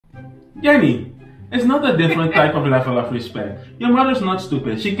Jenny, it's not a different type of level of respect. Your mother's not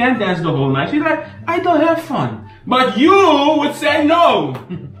stupid. She can't dance the whole night. She's like, I don't have fun. But you would say no.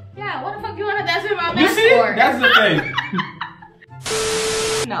 Yeah, what the fuck you wanna dance with my You best see? for? That's the thing.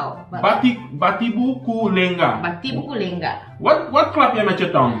 No. But Batibu kulenga. Batibu kulenga. What clap you met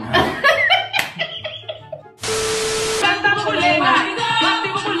your tongue? Batibu kulenga.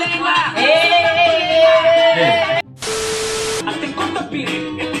 Batibu kulenga. Hey.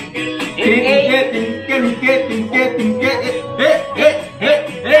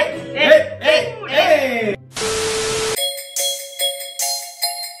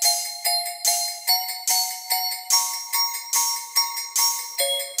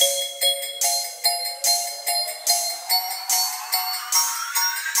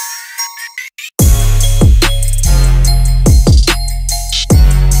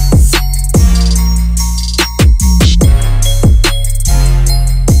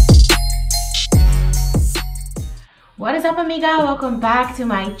 What is up, amiga? Welcome back to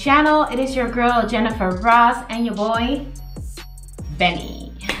my channel. It is your girl Jennyfer Ross and your boy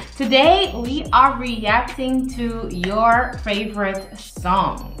Benny. Today we are reacting to your favorite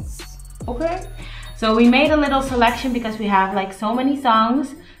songs. Okay, so we made a little selection because we have like so many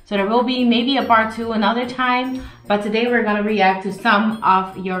songs, so there will be maybe a part 2 another time, but today we're gonna react to some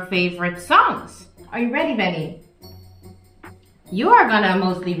of your favorite songs. Are you ready, Benny? You are gonna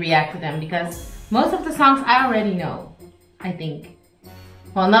mostly react to them because most of the songs I already know, I think.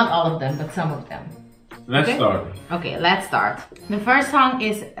 Well, not all of them, but some of them. Let's start. Okay, let's start. The first song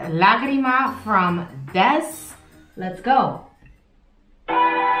is Lágrima from Des. Let's go.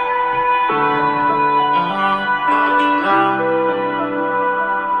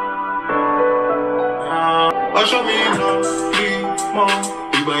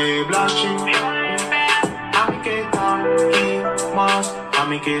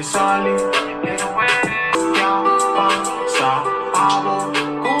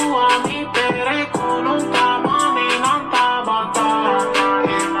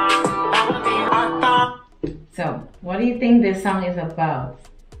 So, what do you think this song is about?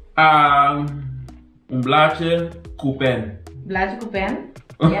 Blaadje Coupen. Blaadje Coupen?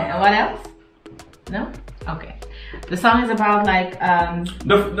 Yeah, and what else? No? Okay. The song is about like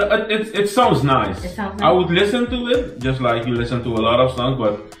it sounds nice. It sounds nice. I would listen to it just like you listen to a lot of songs,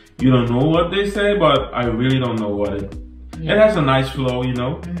 but you don't know what they say. But I really don't know what it. Yeah. It has a nice flow, you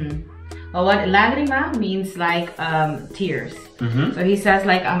know. Well, what lágrima means like tears. So he says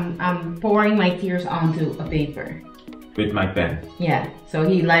like I'm pouring my tears onto a paper with my pen. Yeah. So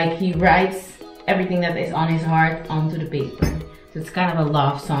he writes everything that is on his heart onto the paper. So it's kind of a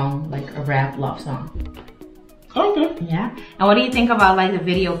love song, like a rap love song. Okay. Yeah. And what do you think about like the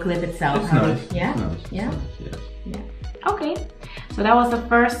video clip itself? It's nice. Yeah. It's nice. Yeah. Yes. Yeah. Okay. So that was the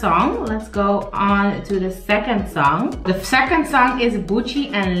first song. Let's go on to the second song. The second song is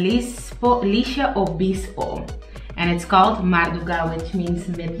Bucci and Licia Obispo. And it's called Madruga, which means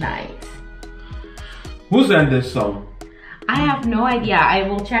midnight. Who sang this song? I have no idea. I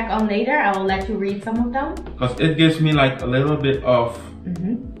will check on later. I will let you read some of them. Because it gives me like a little bit of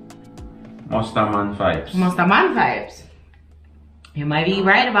Mostaman vibes. Mostaman vibes. You might be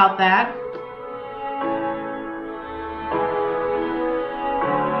right about that.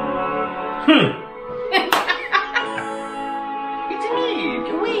 It's me,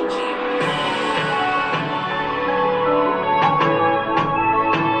 Luigi.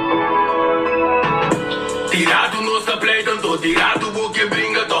 Tirado no play, tanto tirado porque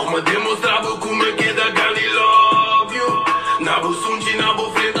brinca, toma demonstrava como é que da Gandhi love you. Na busunchi, na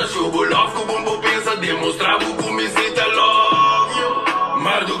bofrenta, chubo love, com bom pensa, demonstrava como me sinta love you.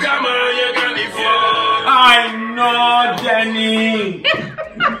 Marduga, maranha, Gandhi fuck. I know, Jenny.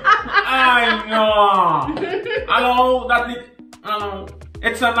 I know. I know that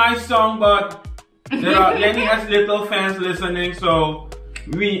it's a nice song, but Jenny has little fans listening, so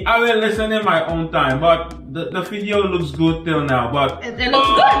I will listen in my own time. But the video looks good till now. But it looks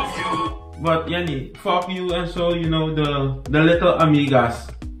good. But Jenny, fuck you, and so you know the little amigas.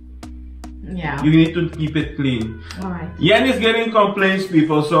 Yeah. You need to keep it clean. Alright. Jenny's getting complaints,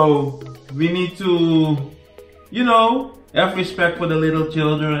 people, so we need to, you know, have respect for the little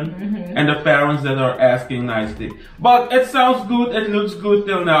children and the parents that are asking nicely. But it sounds good, it looks good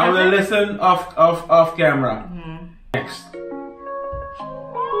till now. I will listen off camera. Next.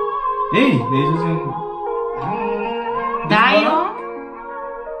 Hey, this is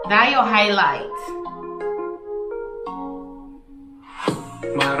Dayo highlight.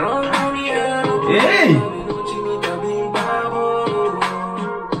 Hey!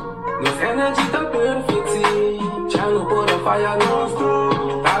 Fire non stop,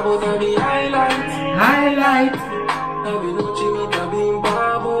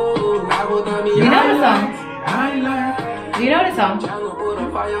 a song.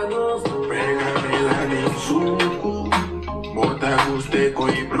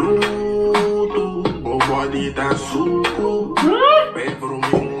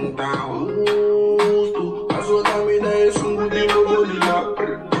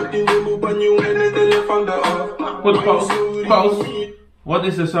 Put pause. What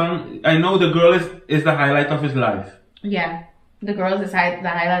is the song? I know the girl is the highlight of his life. Yeah, the girl is the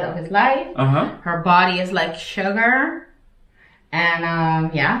highlight of his life. Her body is like sugar.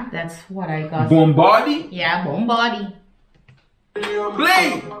 And yeah, that's what I got. Bomb body? Yeah, bomb body.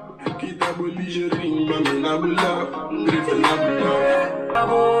 Play!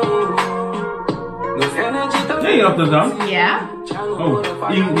 Yeah, you have the song? Yeah. Oh,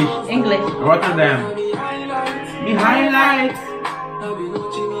 English. English. Rotterdam. Me highlights.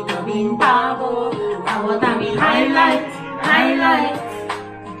 Highlights.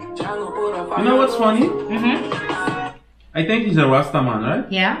 You know what's funny? Mm-hmm. I think he's a Rasta man, right?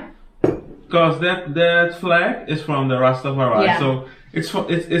 Yeah. Because that flag is from the Rastafari. Yeah. So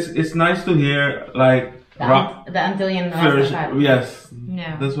it's nice to hear like The Antillean version. Yes.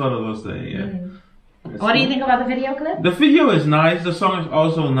 Yeah. That's what I was saying. Yeah. Mm-hmm. What do you think about the video clip? The video is nice. The song is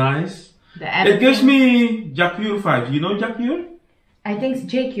also nice. It gives me Jacure vibes. You know Jacure? I think it's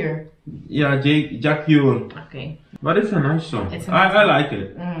Jacure. Yeah, Jacure. Okay. But it's a nice song. I like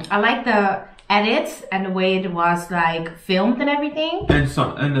it. I like the edits and the way it was like filmed and everything. And the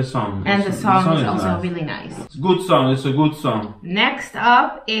song. And the song is also nice. really nice. It's a good song. It's a good song. Next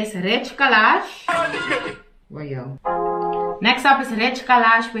up is Rich Kalash. Where you? Next up is Rich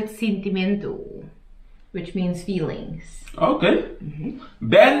Kalash with Sentimento, which means feelings. Okay.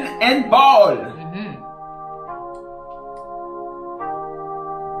 Ben and Paul.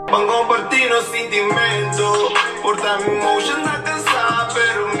 Van compartir un sentimento. Porta mi emotion a cansar.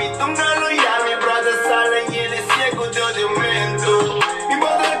 Pero mi tonga loyal. Mi brother sale y él es ciego de odiamento. Mi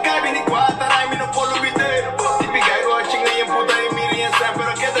mother cabe ni cuata. Ay, mi no puedo olvidar. Típica ego chinga y puta y mi rienza.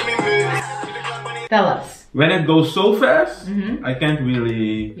 Pero queda mi me. Tell us. When it goes so fast, I can't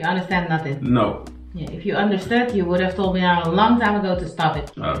really... You understand nothing? No. Yeah, if you understood, you would have told me a long time ago to stop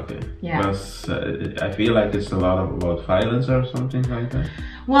it. Okay. Yeah. Because I feel like it's a lot about violence or something like that.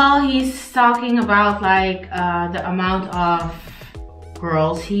 Well, he's talking about like the amount of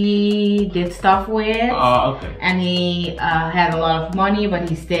girls he did stuff with. Oh, okay. And he had a lot of money, but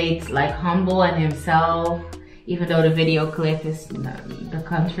he stayed like humble and himself. Even though the video clip is the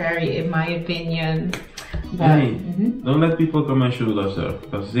contrary, in my opinion. But, hey, don't let people come and shoot us up.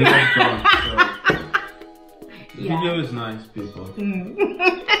 Because they don't come. So. The video is nice, people.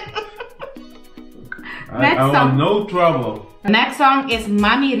 I want no trouble. The next song is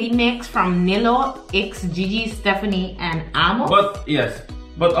Mami Remix from Nilo, X, Gigi, Stephanie, and Amo. But yes,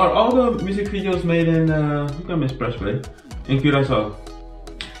 but are all the music videos made in you can miss press play in Curaçao?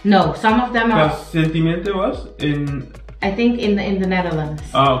 No, some of them are. Because Sentimento was in. I think in the Netherlands.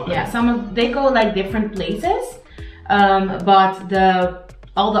 Oh, okay. Yeah, they go like different places, but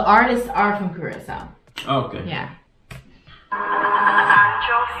all the artists are from Curaçao. Okay. Yeah.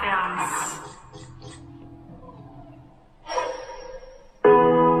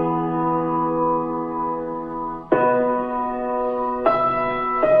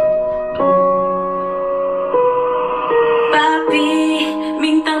 Papi,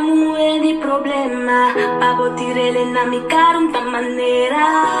 minta di problema, pago tirele na mi cara unta manera.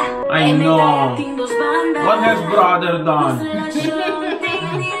 I know. What has brother done?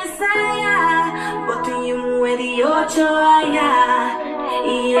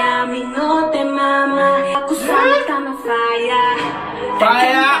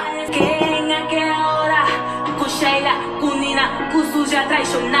 Fire!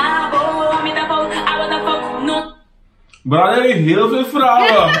 Brother heeft heel veel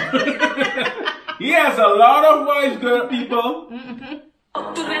vrouwen. He has a lot of wives, girl, people.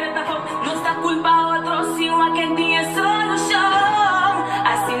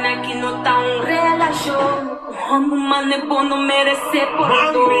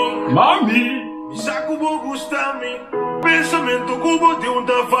 Mami!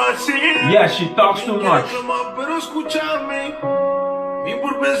 Yeah, she talks too much.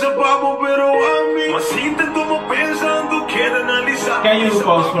 Can you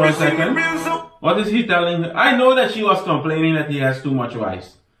pause for a second? What is he telling her? I know that she was complaining that he has too much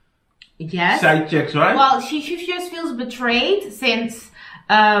wives. Yes. Side chicks, right? Well, she just feels betrayed since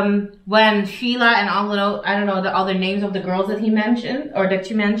when Sheila and I don't know the other names of the girls that he mentioned or that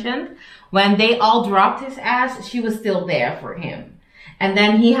you mentioned, when they all dropped his ass, she was still there for him. And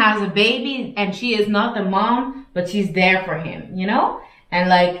then he has a baby and she is not the mom, but she's there for him, you know? And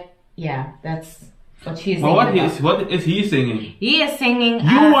like, yeah, that's... what she's singing. But what is he singing? He is singing.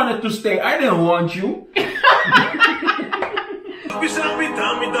 You wanted to stay. I didn't want you.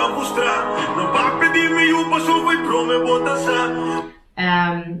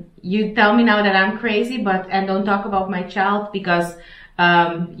 You tell me now that I'm crazy, and don't talk about my child because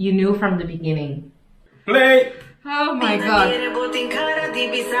you knew from the beginning. Play. Oh my God.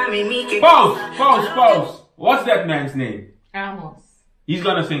 Pause. What's that man's name? Amos. He's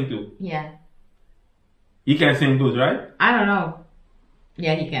gonna sing too. Yeah. He can sing good, right? I don't know.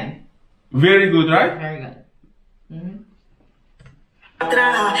 Yeah, he can. Very good, right? Very good. Mm-hmm.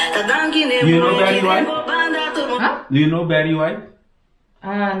 You know Barry White? Huh? Do you know Barry White? No,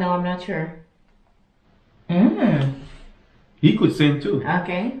 I'm not sure. He could sing too.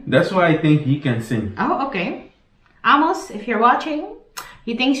 Okay. That's why I think he can sing. Oh, okay. Amos, if you're watching,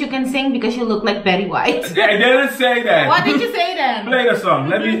 he thinks you can sing because you look like Barry White. I didn't say that. What did you say then? Play the song.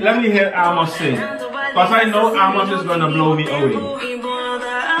 Let me hear Amos sing. Because I know Amos is gonna blow me away.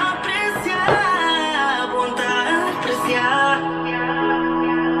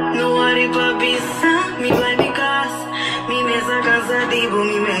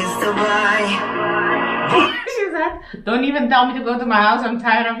 She said, don't even tell me to go to my house. I'm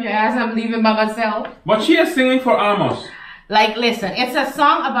tired of your ass. I'm leaving by myself. But she is singing for Amos. Like, listen, it's a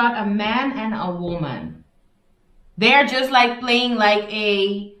song about a man and a woman. They're just like playing like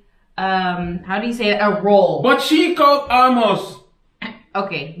a, how do you say it? A role. But she called Amos.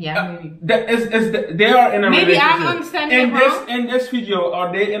 Okay, yeah, maybe. They are in a Maybe relationship. I'm understanding wrong. In this video,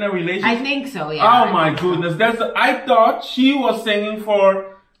 are they in a relationship? I think so, yeah. Oh my goodness, I thought she was singing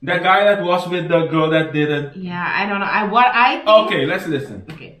for the guy that was with the girl that didn't. Yeah, I don't know. Okay, let's listen.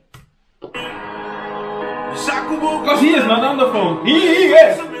 Okay. Because he is not on the phone. He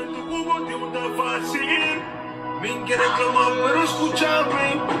is.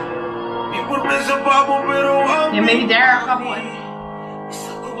 Yeah, maybe there are a couple.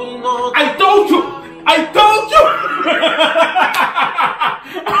 I told you!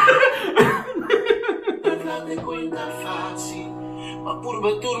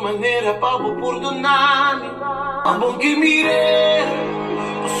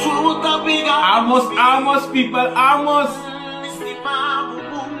 Amos, people, Amos!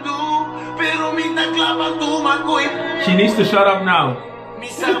 She needs to shut up now.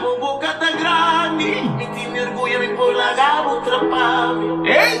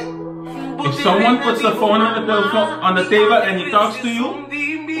 Hey! If someone puts the phone on the table and he talks to you,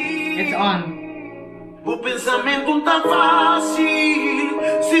 it's on. O pensamento tá fácil,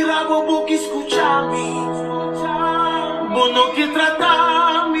 se rabo boca escuchar-me, bom não que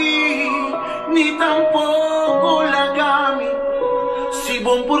tratar-me, ni tampouco largar-me, se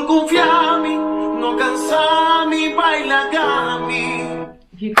bom por confiar-me, não cansar-me, vai largar-me.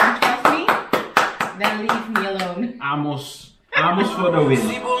 If you can't trust me, then leave me alone. Amos for the win.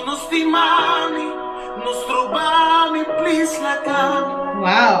 Se bom nos estimar-me, nos trobar-me, please largar-me.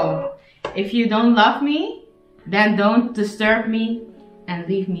 Wow. If you don't love me, then don't disturb me and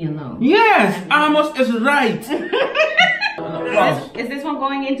leave me alone. Yes, Amos is right. Is this one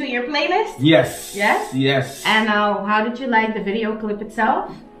going into your playlist? Yes. Yes? Yes. And how did you like the video clip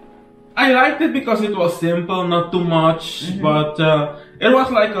itself? I liked it because it was simple, not too much, but it was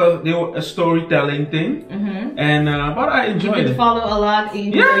like a storytelling thing, and but I enjoyed it. You could follow a lot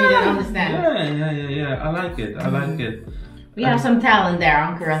even though you didn't understand. Yeah. I like it. We have some talent there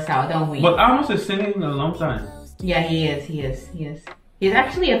on Curacao, don't we? But Amos is singing a long time. Yeah, he is. He's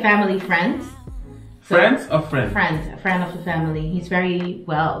actually a family friend. Friends or friend? A friend of the family. He's very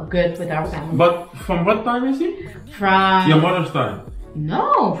good with our family. But from what time is he? From your mother's time.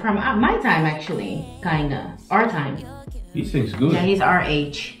 No, from my time actually, kinda. Our time. He sings good. Yeah, he's our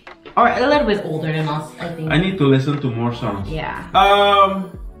age. Or a little bit older than us, I think. I need to listen to more songs. Yeah.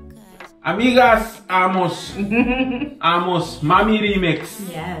 Amigas, Amos. Amos, Mami remix.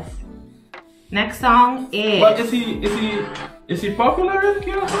 Yes. Next song is... But is he popular in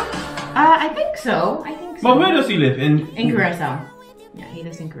Curacao? I think so. But where does he live? In Curacao. Yeah, he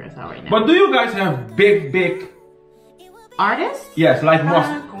lives in Curacao right now. But do you guys have big artists? Yes, like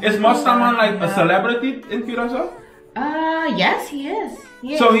is Mustaman like a celebrity in Curacao? Yes, he is.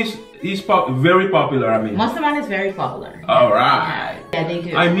 So he's very popular, I mean. Mustaman is very popular. Alright. Yeah, they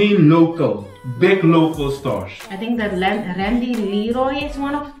do. I mean local. Big local stars. I think that Randy Leroy is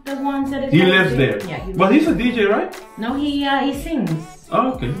one of the ones that is... He lives there. Yeah, but he's a DJ, right? No, he sings.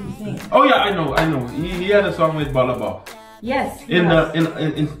 Oh, okay. He sings. Oh yeah, I know. He had a song with Balaba. Yes. In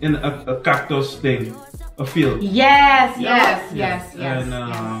a cactus thing. a field. Yes, Yeah. yes. And,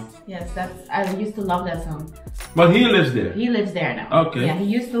 Yes, I used to love that song. But he lives there. He lives there now. Okay. Yeah, he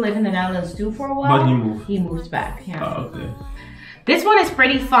used to live in the Netherlands too for a while. But he moved. He moved back. Yeah. Oh, okay. This one is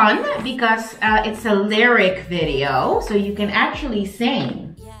pretty fun because it's a lyric video, so you can actually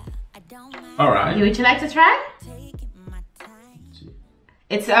sing. All right. Would you like to try?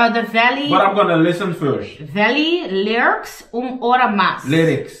 It's the Valley. But I'm gonna listen first. Valley lyrics hora más.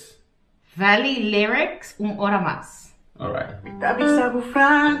 Lyrics. Valley lyrics hora más. All right. Sabu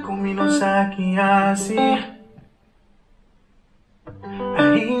franco minosaki asi.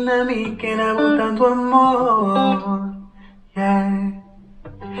 Ahina mi que nabutan tu amor. Yeah.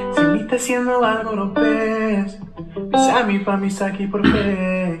 Si me está haciendo algo lo ves. Misami pa misaki por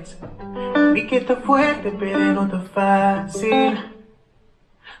vez. Vi que está fuerte pero no está fácil.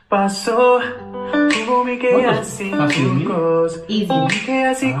 Pasó. Tuvo mi que así trucos. Easy. Mi que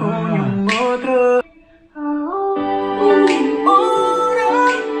así con un otro.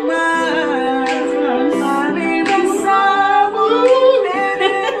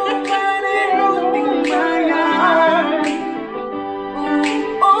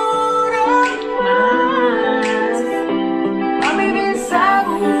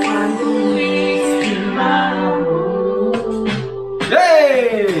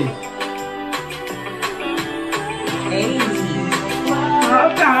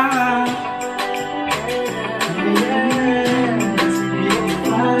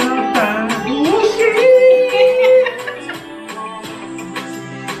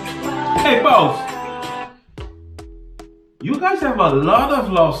 Hey, boss. You guys have a lot of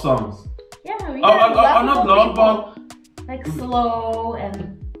love songs. Yeah, we have Not love, but like slow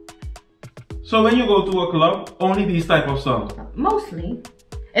and so when you go to a club, only these type of songs. mostly.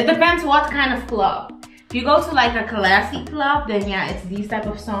 It depends what kind of club. If you go to like a classy club, then yeah, it's these type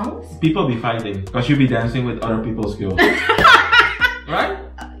of songs. People be fighting because you be dancing with other people's girls, right?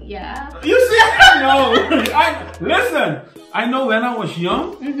 Yeah. You see, I know. Listen, I know when I was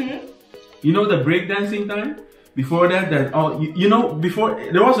young. You know the breakdancing time. Before that, before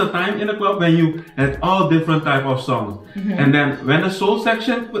there was a time in the club when you had all different type of songs, and then when the soul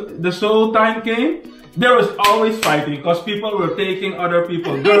section, the soul time came, there was always fighting because people were taking other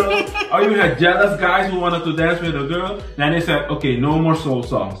people's girls, or you had jealous guys who wanted to dance with a girl. Then they said, okay, no more soul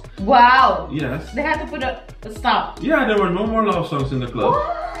songs. Wow. Yes. They had to put a stop. Yeah, there were no more love songs in the club.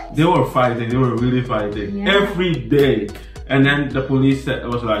 What? They were fighting. They were really fighting every day. And then the police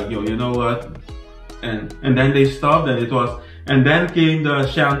was like, yo, you know what? And then they stopped, and then came the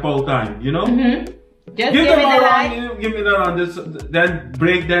shampoo time, you know? Just give me the run. Then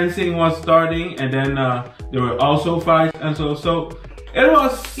breakdancing was starting, and then there were also fights, and so it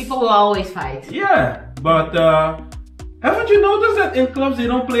was. People will always fight. Yeah, but haven't you noticed that in clubs they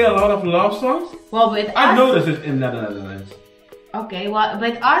don't play a lot of love songs? Well, with I us, noticed it in the Netherlands. Okay, well,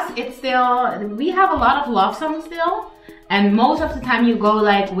 with us, it's still, we have a lot of love songs still. And most of the time you go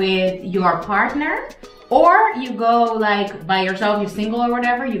like with your partner, or you go like by yourself, you're single or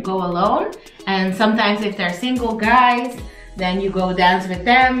whatever, you go alone. And sometimes if they're single guys, then you go dance with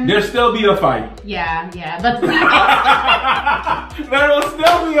them. There'll still be a fight. Yeah, but there will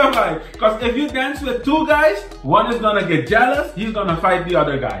still be a fight. Because if you dance with two guys, one is gonna get jealous, he's gonna fight the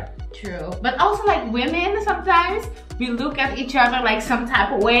other guy. True. But also like women, sometimes we look at each other like some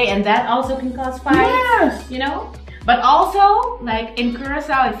type of way, and that also can cause fights. Yes. You know? But also, like in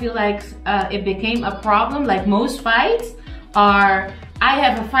Curacao, I feel like it became a problem. Like most fights are, I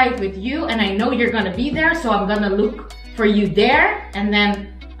have a fight with you and I know you're gonna be there, so I'm gonna look for you there and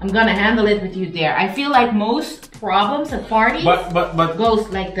then I'm gonna handle it with you there. I feel like most problems at parties goes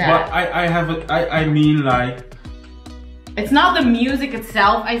like that. But I mean like... It's not the music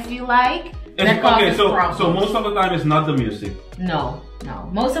itself, I feel like, that causes problems. So most of the time it's not the music. No.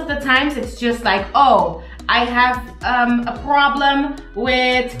 Most of the times it's just like, oh, I have a problem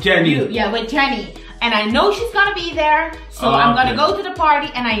with Jenny. with Jenny. And I know she's gonna be there, so I'm gonna go to the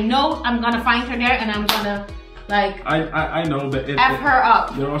party and I know I'm gonna find her there and I'm gonna like I know, but F her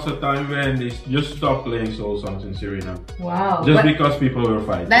up. There was a time when they just stopped playing soul songs in Suriname. Wow. Just because people were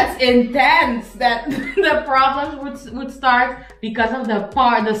fighting. That's intense that the problems would start because of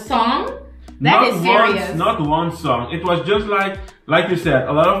the song. That is serious. Not one song. It was just like you said,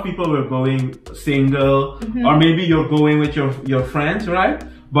 a lot of people were going single, or maybe you're going with your friends, right?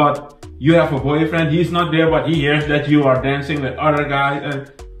 But you have a boyfriend, he's not there, but he hears that you are dancing with other guys.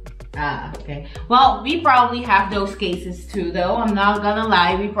 And okay. Well, we probably have those cases too, though. I'm not gonna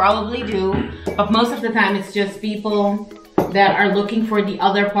lie, we probably do. But most of the time, it's just people that are looking for the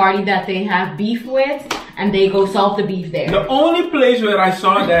other party that they have beef with. and they go salt the beef there. The only place where I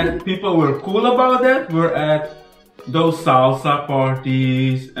saw that people were cool about that were at those salsa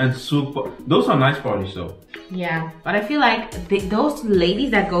parties and soup. Those are nice parties though. Yeah, but I feel like those ladies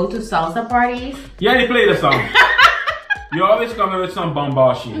that go to salsa parties. Yeah, they play the song. You always come in with some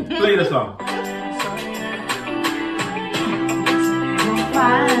bombashi. Play the song.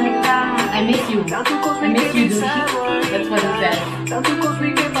 I miss you. I miss you, Dushi. That's what it says.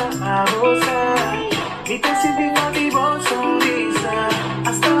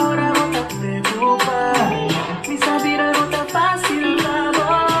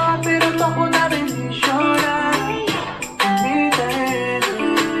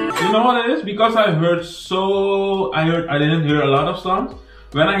 You know what it is? Because I didn't hear a lot of songs.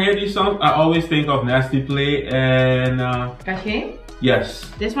 When I hear these songs, I always think of Nasty Play and Cache? Yes.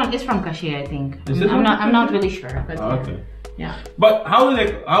 This one is from Cache, I think. I'm not really sure. But okay. Yeah. But how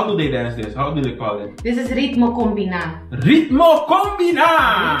do they dance this? How do they call it? This is ritmo combina. Ritmo combina.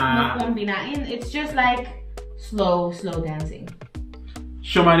 Ritmo combina. And it's just like slow dancing.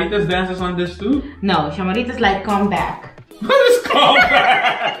 Shomarita's dances on this too? No, Shomarita's like come back. What is come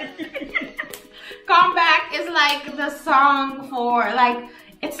back? Come back is like the song for like,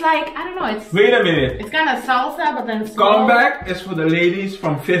 it's like, I don't know, it's... Wait a minute. It's kind of salsa, but then slow. Come back is for the ladies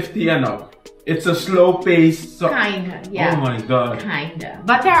from 50 and up. It's a slow paced song. Kinda, yeah. Oh my god. Kinda.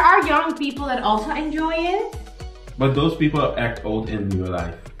 But there are young people that also enjoy it. But those people act old in real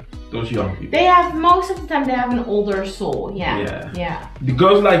life. Those young people. They have, most of the time, they have an older soul. Yeah. Yeah. The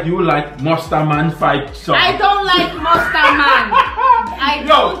girls like you like Mostaman fight songs. I don't like Mostaman. I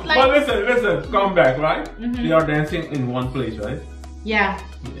don't like... But listen, come back, right? They are dancing in one place, right? Yeah.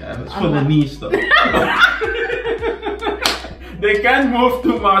 Yeah, that's for the knee stuff. They can't move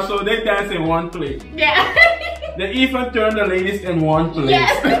too much, so they dance in one place. Yeah. They even turn the ladies in one place.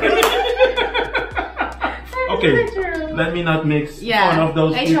 Yes. Okay, let me not mix fun of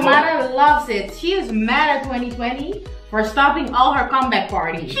those people. Shamara loves it. She is mad at 2020 for stopping all her comeback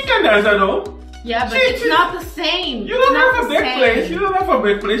parties. She can dance at all. Yeah, but it's not the same. You don't have a big place. You don't have a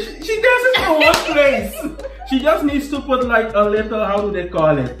big place. She dances in one place. She just needs to put like a little, how do they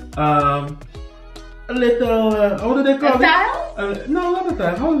call it? A little, how do they call it? Tile? No, not a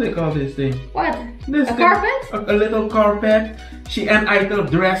tile. How do they call this thing? What? This a thing. Carpet? A little carpet. She and Idol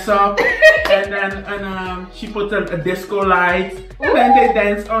dress up, and then she puts a disco light, and then they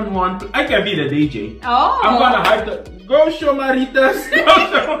dance on one. I can be the DJ. Oh. I'm gonna hype the go show Maritas. Go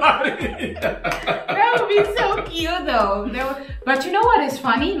show Maritas. That would be so cute though. But you know what is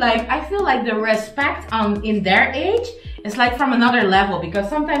funny? Like I feel like the respect in their age is like from another level, because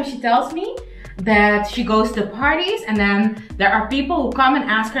sometimes she tells me that she goes to parties and then there are people who come and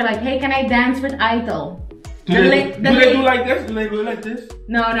ask her like, hey, can I dance with Idol? Do they do like this? Do they do like this?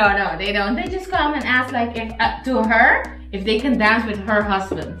 No, they don't. They just come and ask like to her if they can dance with her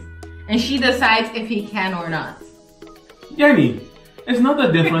husband. And she decides if he can or not. Jenny, it's not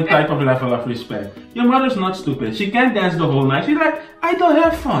a different type of level of respect. Your mother's not stupid. She can't dance the whole night. She's like, I don't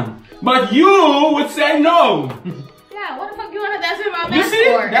have fun. But you would say no. Yeah, what the fuck you want to dance with my man You see?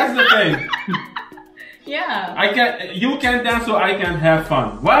 for? That's the thing. Yeah. You can't dance so I can have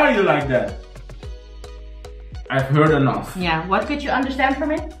fun. Why are you like that? I've heard enough. Yeah, what could you understand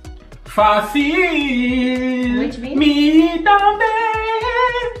from it? Fácil. Which means? Me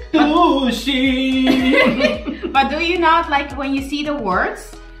también, tú sí. But do you not like when you see the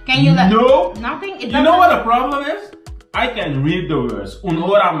words? Can you like no? Nothing? You know what the problem is? I can read the words. Un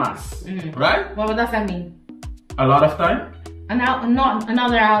hora más. Right? What does that mean? A lot of time? Not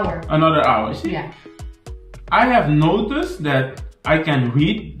another hour. Another hour. See? Yeah. I have noticed that I can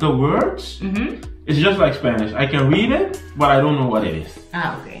read the words. It's just like Spanish. I can read it, but I don't know what it is.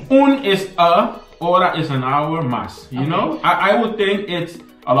 Ah, okay. Un is a, hora is an hour, más. You know? I would think it's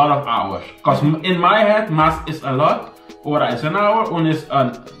a lot of hours. Because in my head, más is a lot, hora is an hour, un is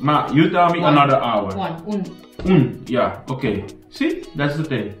an, you tell me another hour. Un, yeah, okay. See? That's the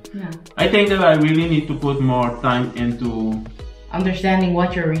thing. Yeah. I think that I really need to put more time into understanding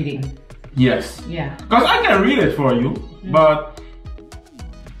what you're reading. Yes. Yeah. Because I can read it for you, but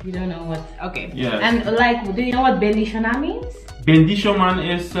you don't know what. Okay. Yeah. And like, do you know what bendiciona means? Bendicionan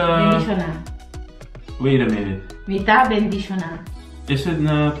is. Bendiciona. Wait a minute. Mita bendiciona. Is it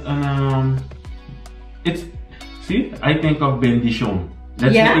not an It's. See, I think of bendición.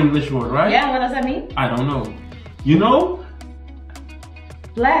 That's the English word, right? Yeah. What does that mean? I don't know. You know?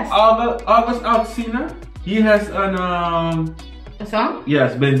 Bless. August Alsina. He has an a song?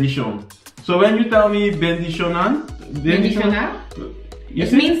 Yes, bendición. So when you tell me bendicionan,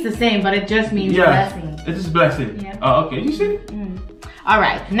 it means the same, but it just means blessing. It is blessing. Yeah. Oh, okay. You see? All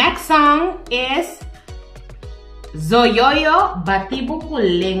right. Next song is Zoyoyo batibu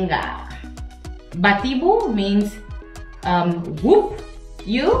kulenga. Batibu means whoop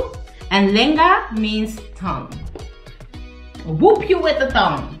you, and lenga means tongue. Whoop you with the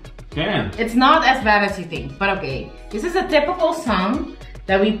tongue. Can. It's not as bad as you think, but okay. This is a typical song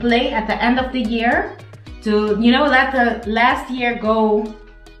that we play at the end of the year to, you know, let the last year go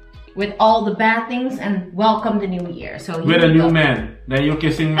with all the bad things and welcome the new year. So with a new man, then you're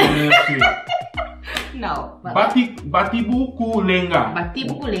kissing man in the street. No. Batibu kulenga.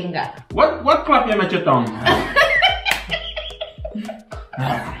 Batibu kulenga. What clap you met your tongue?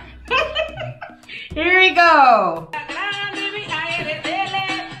 Here we go.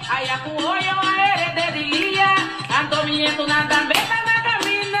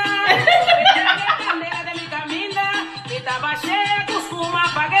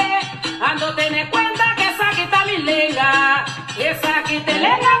 Ando tener cuenta que esa aquí está mi lenga. Esa aquí te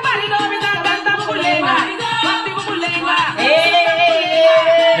lenga, marido, mi tanta bulenga.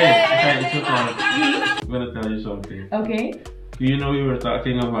 Hey, it's okay. I'm gonna tell you something. Okay. Do you know we were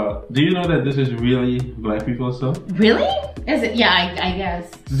talking about? Do you know that this is really black people's song? Really? Is it? Yeah, I guess.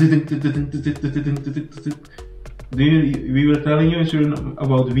 We were telling you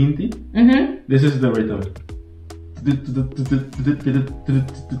about Vinti? Mm-hmm. This is the rhythm.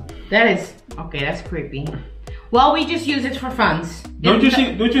 That is okay. That's creepy. Well, we just use it for fun. Don't you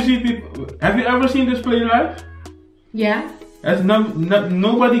see people? Have you ever seen this play live? Yeah. Has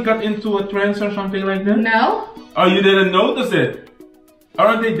nobody got into a trance or something like that? No. Oh, you didn't notice it?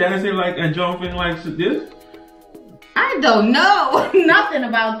 Aren't they dancing like and jumping like this? I don't know nothing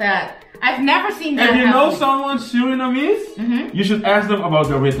about that. I've never seen that. If you happen. know someone's Surinamese, you should ask them about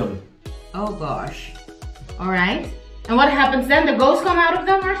the rhythm. Oh gosh. All right. And what happens then? The ghosts come out of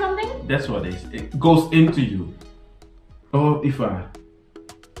them or something? That's what it goes into you. Oh, Ifa.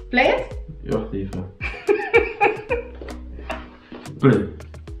 Play it? Oh, Ifa. Play.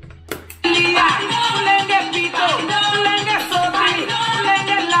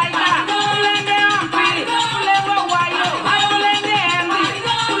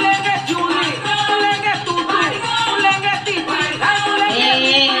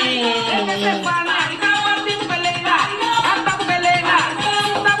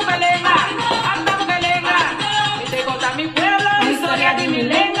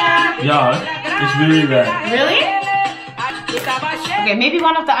 Yeah, it's really bad. Really? Okay, maybe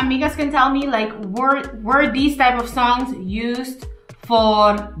one of the amigas can tell me, like, were these type of songs used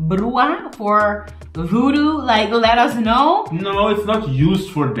for brua, for voodoo? Like, let us know. No, it's not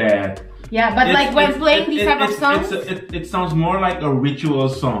used for that. Yeah, but like when playing these type of songs, it sounds more like a ritual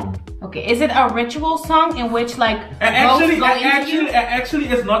song. Okay, is it a ritual song in which like actually,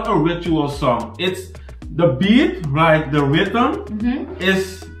 it's not a ritual song. It's the beat, right? The rhythm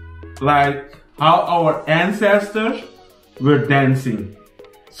is like how our ancestors were dancing.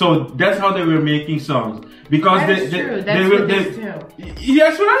 So that's how they were making songs. Because they were.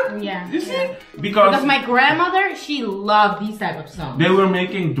 Yes, right? Yeah. You see? Yeah. Because my grandmother, she loved these type of songs. They were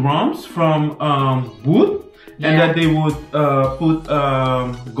making drums from wood. Yeah. And then they would put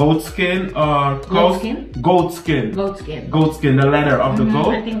goat skin or goat skin, the leather of the goat.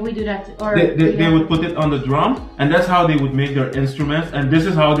 I think we do that. Or they would put it on the drum, and that's how they would make their instruments. And this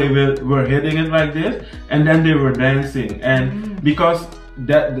is how they were hitting it like this, and then they were dancing. And because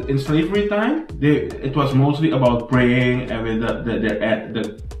that in slavery time, it was mostly about praying and with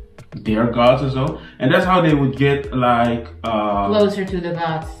their gods and so, and that's how they would get like closer to the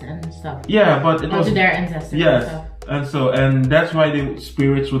gods and stuff. Yeah, but it was to their ancestors. Yes, and that's why the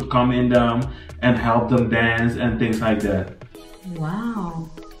spirits would come in them and help them dance and things like that. Wow.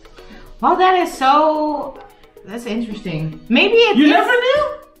 Well, that's interesting. Maybe you never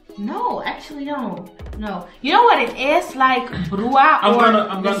knew? No, actually no. No. You know what it is? Like brua or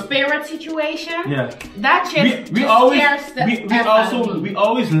the spirit situation? Yeah. That shit we always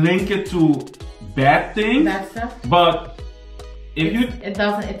link it to bad things. Bad stuff. But if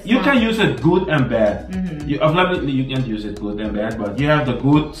you can use it good and bad. You can use it good and bad, but you have the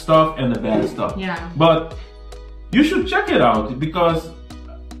good stuff and the bad stuff. Yeah. But you should check it out because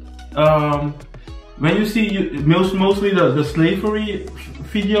when you see mostly the slavery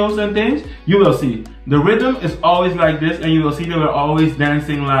videos and things, you will see the rhythm is always like this, and you will see they were always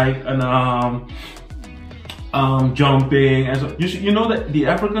dancing like an jumping, and so you know that the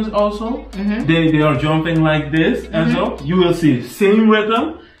Africans also they are jumping like this, and so you will see same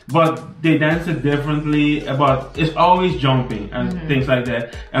rhythm, but they dance it differently. But it's always jumping and things like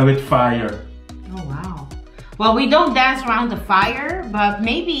that, and with fire. Oh wow. Well, we don't dance around the fire, but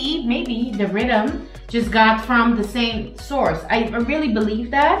maybe the rhythm just got from the same source. I really believe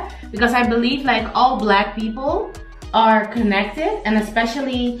that, because I believe like all black people are connected, and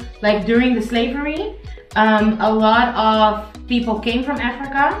especially like during the slavery, a lot of people came from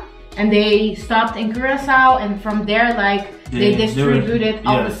Africa and they stopped in Curacao, and from there like they distributed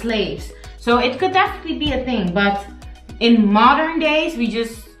all the slaves. So it could definitely be a thing, but in modern days we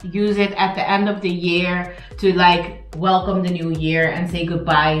just use it at the end of the year to like welcome the new year and say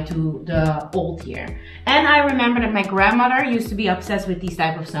goodbye to the old year. And I remember that my grandmother used to be obsessed with these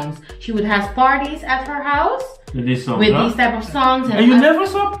type of songs. She would have parties at her house with these songs, these type of songs. And you never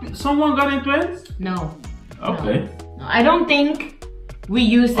saw someone got into it? No. Okay. No, I don't think we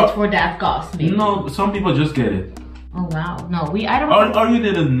used it for that cause. Maybe. No, some people just get it. Oh wow, no, I don't. Or you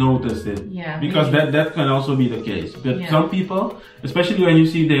didn't notice it. Yeah. Because that can also be the case. But some people, especially when you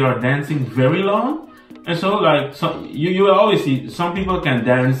see they are dancing very long, and so like you will always see some people can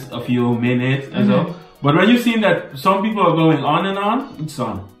dance a few minutes and so. But when you see that some people are going on and on, it's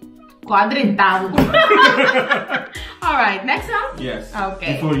on. Quadrintado. All right, next song. Yes.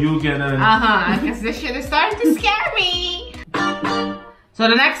 Okay. Before you get an. I guess this shit is starting to scare me. So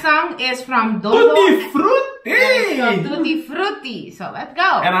the next song is from Dodo. Tutti Frutti! Tutti Frutti. So let's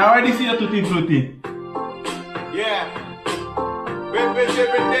go. And I already see a Tutti Frutti. Yeah.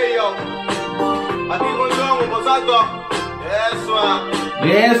 Pepe, yo.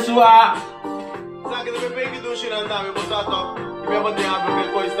 Yes, wa. Sa che deve che tu ci andavi, posato. Mi abbiamo perché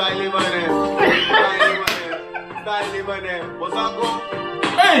poi stai lì, mané. Stai lì, mané. Posato.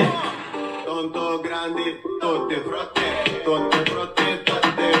 Hey! Tonto grandi, tutti frotte. Tutti frotte,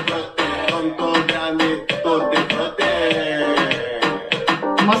 tutti frotte. Tonto grandi, tutti frotte.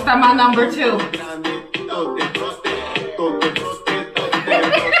 Mostama number 2. Grandi, tutti frotte. Tutti frotte, tutti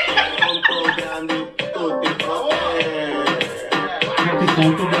frotte. Tonto grandi, tutti frotte.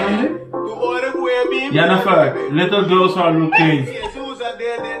 Tonto grande? Jennyfer, little girls are looking.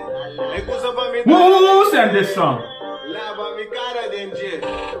 Who sang this song?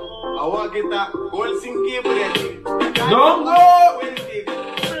 Don't go!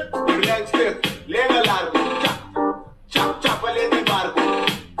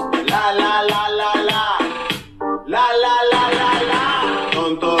 La la la la la. La la la la la.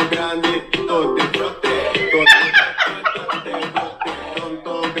 Tonto grandi, tutti frotte.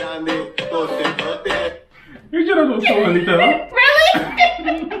 Tonto grandi, tutti frotte. You should have done so a little, huh? Really?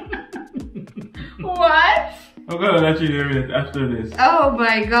 What? I'm gonna let you hear it after this. Oh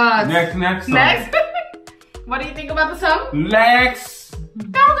my god. Next song. Next. What do you think about the song? Lex.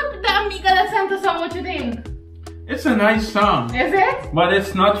 Tell the amiga that sent the song what you think. It's a nice song. Is it? But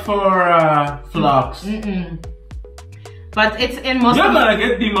it's not for flops. But it's in most. You're gonna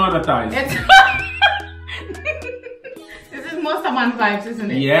get demonetized. This is most of my vibes,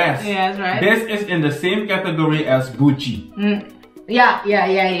 isn't it? Yes. Yes, right. This is in the same category as Gucci. Yeah.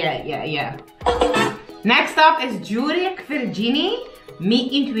 Next up is Jurek Virginie, Mi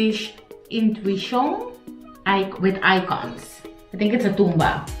Intuition with Icons. I think it's a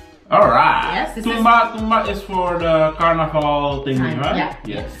tumba. Alright. Yes, this Tumba is for the carnival thing, right? Yeah.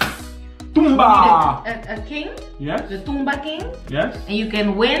 Yes. Tumba! A king. Yes. The Tumba King. Yes. And you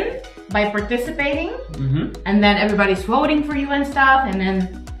can win by participating. And then everybody's voting for you and stuff. And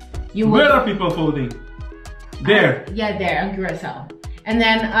then you will. Where are people voting? There. Yeah, there on Curacao. And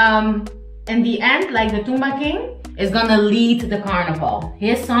then in the end, like the Tumba King is gonna lead the carnival.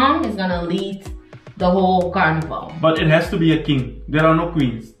 His song is gonna lead the whole carnival. But it has to be a king. There are no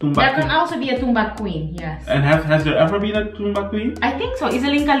queens. Tumba There king. can also be a Tumba Queen, yes. And has there ever been a Tumba queen? I think so.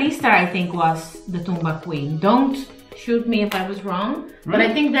 Isalinka Lister, I think, was the Tumba Queen. Don't shoot me if I was wrong. Really? But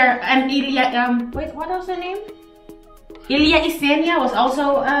I think there, and Ilya, wait, what was her name? Ilya Isenia was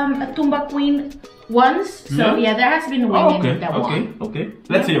also a Tumba Queen once. So yeah, there has been women that won. Okay.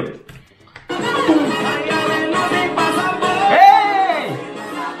 Let's hear it. Hey!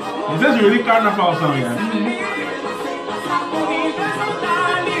 This is really carnival song, yeah.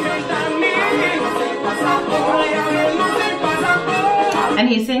 And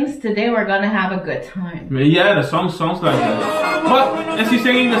he sings, "Today we're gonna have a good time." Yeah, the song sounds like that. But is he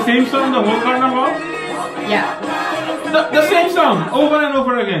singing the same song the whole carnival? Yeah. The same song over and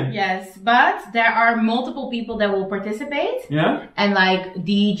over again. Yes, but there are multiple people that will participate. Yeah. And like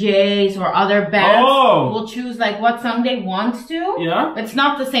DJs or other bands will choose like what song they want to. Yeah. It's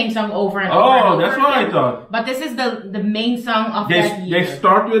not the same song over and over. And over that's what I thought. But this is the main song of that year. They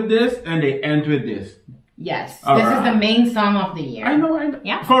start with this and they end with this. Yes. This is the main song of the year. I know.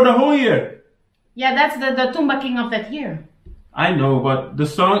 Yeah. For the whole year. Yeah, that's the Tumba King of that year. I know, but the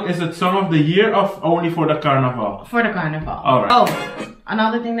song, is it song of the year or only for the carnival? For the carnival. Alright. Oh,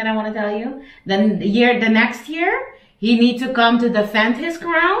 another thing that I want to tell you. Then the next year, he needs to come to defend his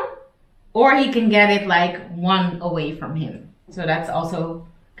crown or he can get it like one away from him. So that's also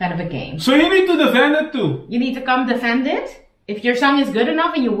kind of a game. So you need to defend it too. You need to come defend it. If your song is good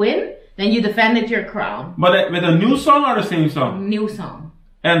enough and you win, then you defended your crown. But with a new song or the same song? New song.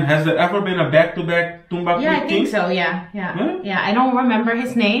 And has there ever been a back-to-back Tumba King? Yeah, I think so. Yeah. I don't remember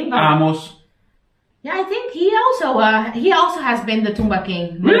his name, but Amos. yeah, I think he also has been the Tumba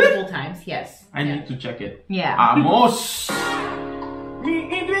King multiple times. Yes. I need to check it. Yeah. Amos.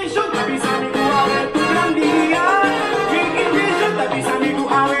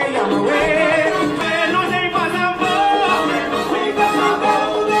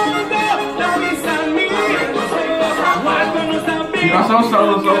 That sounds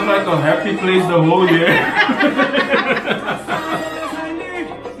like a happy place the whole year.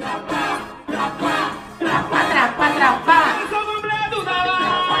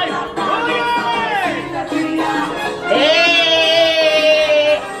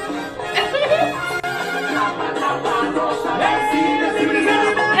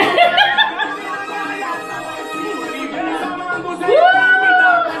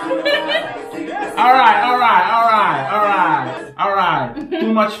 Alright.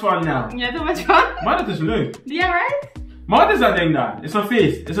 Too much fun now. Ja, too much fun. Maar dat is leuk. Yeah, right? Maar wat is dat ding daar? Is een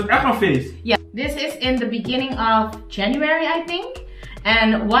feest? Is het echt een feest? Yeah. This is in the beginning of January, I think.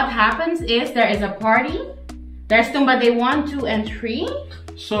 And what happens is there is a party. There's Tumba Day 1, 2, and 3.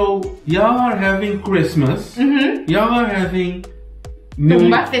 So, y'all are having Christmas. Y'all are having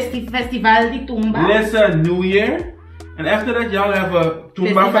Tumba, Festival di Tumba. Listen, New Year. And after that, y'all have a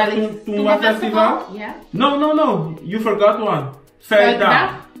Tumba Festival? Yeah. No. You forgot one. Vrijdag.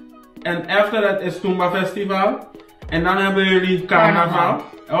 And after that is Tumba Festival. En dan hebben jullie Carnaval.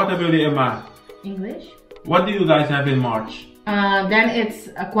 En wat hebben jullie in maart? English. What do you guys have in March? Then it's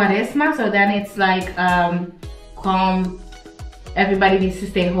a Quaresma. So then it's like calm. Everybody needs to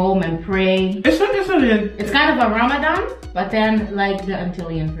stay home and pray. It's kind of a Ramadan, but then like the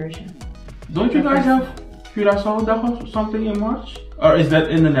Antillean version. Don't you guys have Curaçao Dag or something in March? Or is that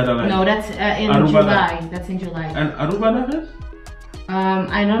in the Netherlands? No, that's in Aruba July. Dag. That's in July. And Aruba Dag is?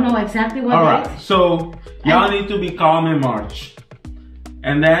 I don't know exactly what Alright, it is. so y'all need to be calm in March.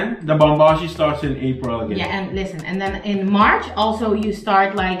 And then the Bombashi starts in April again. Yeah, and listen, and then in March also you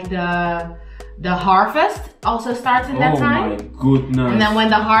start like the harvest also starts in that time. Oh my goodness. And then when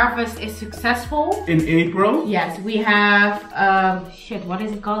the harvest is successful. In April? Yes, we have, shit, what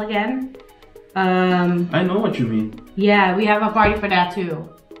is it called again? I know what you mean. Yeah, we have a party for that too.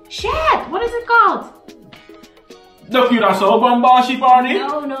 Shit, what is it called? The Curaçao Bombashi party?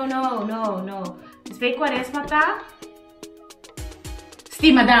 No. It's fake Quaresma tá?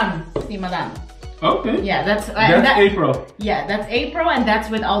 Stimadam. Okay. Yeah, that's April. Yeah, that's April, and that's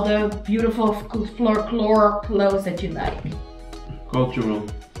with all the beautiful folklore clothes that you like. Cultural.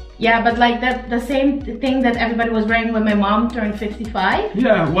 Yeah, but like the same thing that everybody was wearing when my mom turned 55.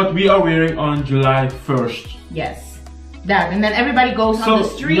 Yeah, what we are wearing on July 1st. Yes. That, and then everybody goes on the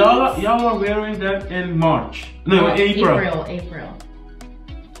streets. Y'all are wearing that in March. No, April. April.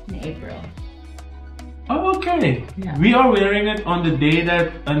 Oh, okay. Yeah. We are wearing it on the day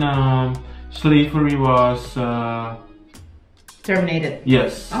that slavery was terminated.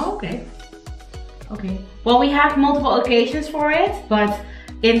 Yes. Oh, okay. Okay. Well, we have multiple occasions for it, but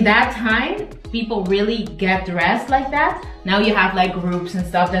in that time, people really get dressed like that. Now you have like groups and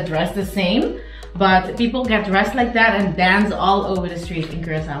stuff that dress the same. But people get dressed like that and dance all over the streets in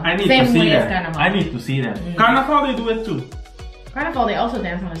Curaçao. I need to see that. I need to see that. Carnival, they do it too. Carnival, they also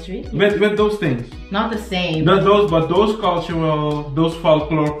dance on the street. With those things. Not the same. But those cultural, those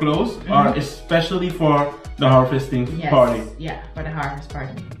folklore clothes are especially for the harvesting party. Yeah, for the harvest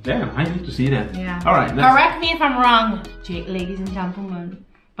party. Damn, I need to see that. Yeah. All right. Correct me if I'm wrong, ladies and gentlemen.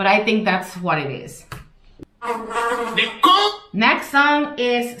 But I think that's what it is. Next song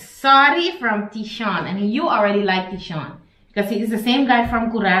is Sorry from Tishon, and you already like Tishon because he is the same guy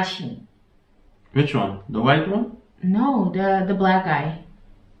from Kurashi. Which one? The white one? No, the black guy.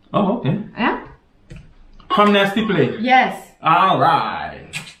 Oh, okay. Yeah? From Nasty Play? Yes.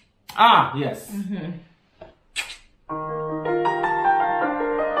 Alright. Ah, yes.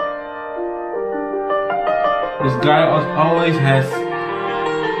 This guy always has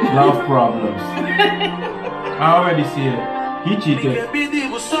love problems. I already see it. He cheated.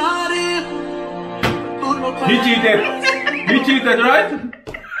 He cheated, right?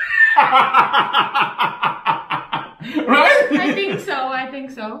 Right? I think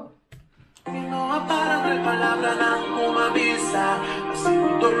so.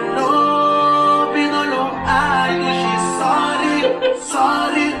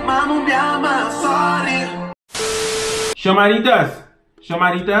 Chamaritas.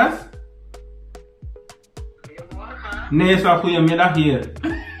 Nee, is al goedemiddag hier.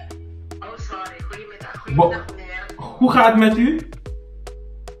 Oh, sorry. Goedemiddag. Goedemiddag, meneer. Hoe gaat het met u?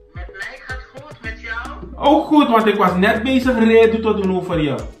 Met mij gaat het goed. Met jou? Ook goed, want ik was net bezig reden te doen over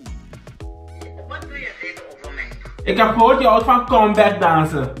je. Wat doe je reden over mij? Ik heb gehoord je houdt van comeback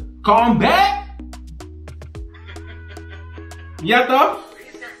dansen. Comeback? Ja toch? Wie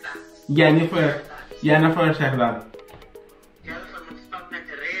zegt dat? Jennyfer. Jennyfer zegt dat. Jennifer moet stop met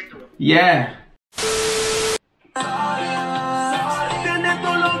de reden. Yeah.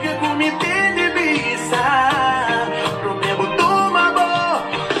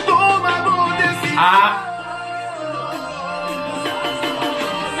 Ah.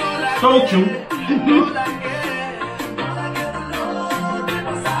 Told you.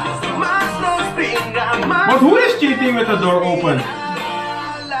 But who is cheating with the door open?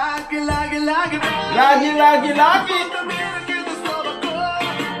 Lagi.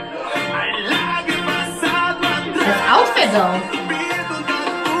 His outfit though.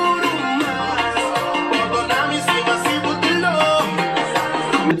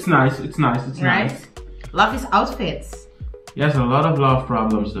 It's nice, it's nice, it's Right? nice. Love his outfits. He has a lot of love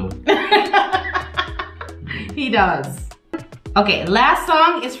problems though. He does. Okay, last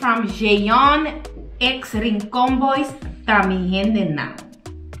song is from Jeon X Rincon Boys, Tamihende Now.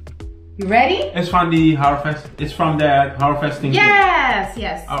 You ready? It's from the harvest. It's from the harvesting. Yes,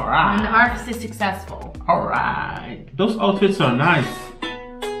 yes. Alright. And the harvest is successful. Alright. Those outfits are nice.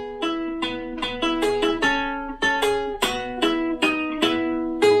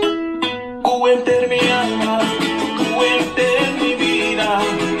 Cuente mi alma, cuente mi vida.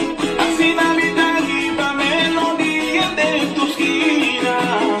 Así Navidad y la melodía de tu esquina.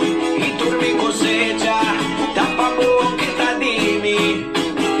 Y tu mi cosecha, tapa boqueta de mí.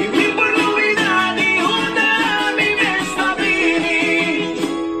 Y mi por novedad y una mi besta vini.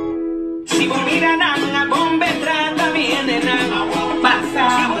 Si vos miran a una bomba entrada viene nada. Pasa.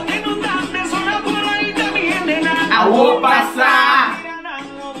 Si vos te no das persona por ahí también de nada. I will pasar.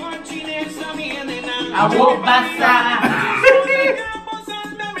 I will pasar.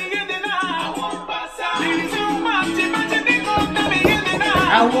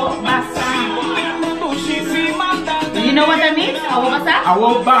 I will pasar. Do you know what that means? I will pasar? I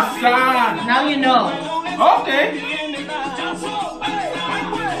will pasar. Now you know. Okay.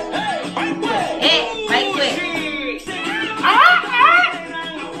 Hey, right quick.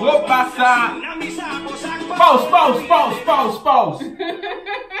 Will pasar. Pause.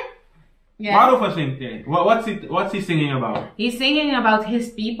 Yeah. Waarover zingt hij? What's he singing about? He's singing about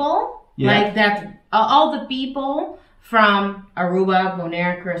his people, Yeah. like that all the people from Aruba,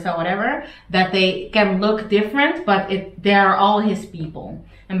 Bonaire, Curacao, whatever, that they can look different, but they are all his people.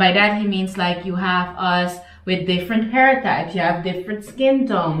 And by that he means like you have us with different hair types, you have different skin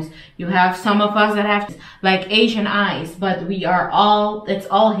tones, you have some of us that have like Asian eyes, but it's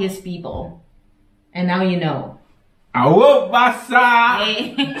all his people. And now you know. I will pasar.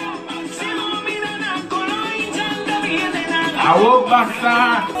 Hey. I will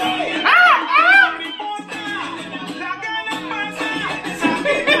pasar.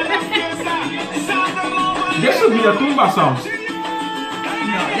 This should be a Tumba song. No,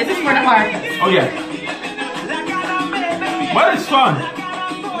 this is for the harvest. Oh yeah. But it's fun.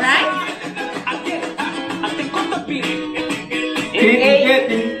 Right?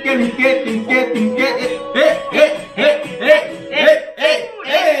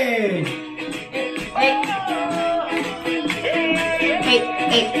 Hey.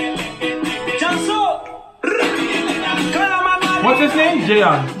 What's his name?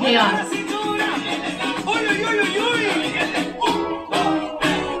 Jeon. Jeon.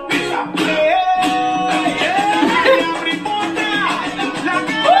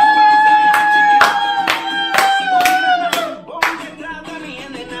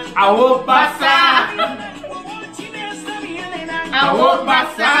 I will pasar. I will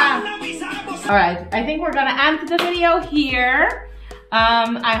pasar. Alright, I think we're gonna end the video here.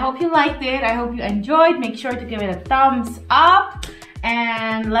 I hope you liked it. I hope you enjoyed. Make sure to give it a thumbs up.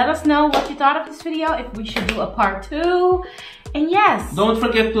 And let us know what you thought of this video, if we should do a part 2. And yes. Don't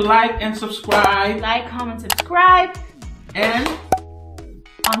forget to like and subscribe. Like, comment, subscribe. And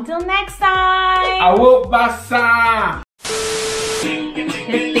until next time. I will pasar.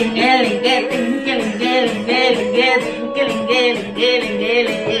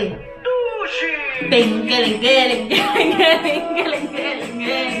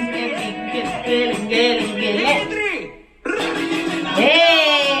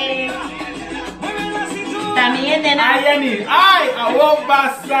 Hey. También de nada. Ay, I will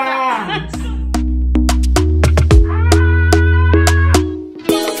pasar.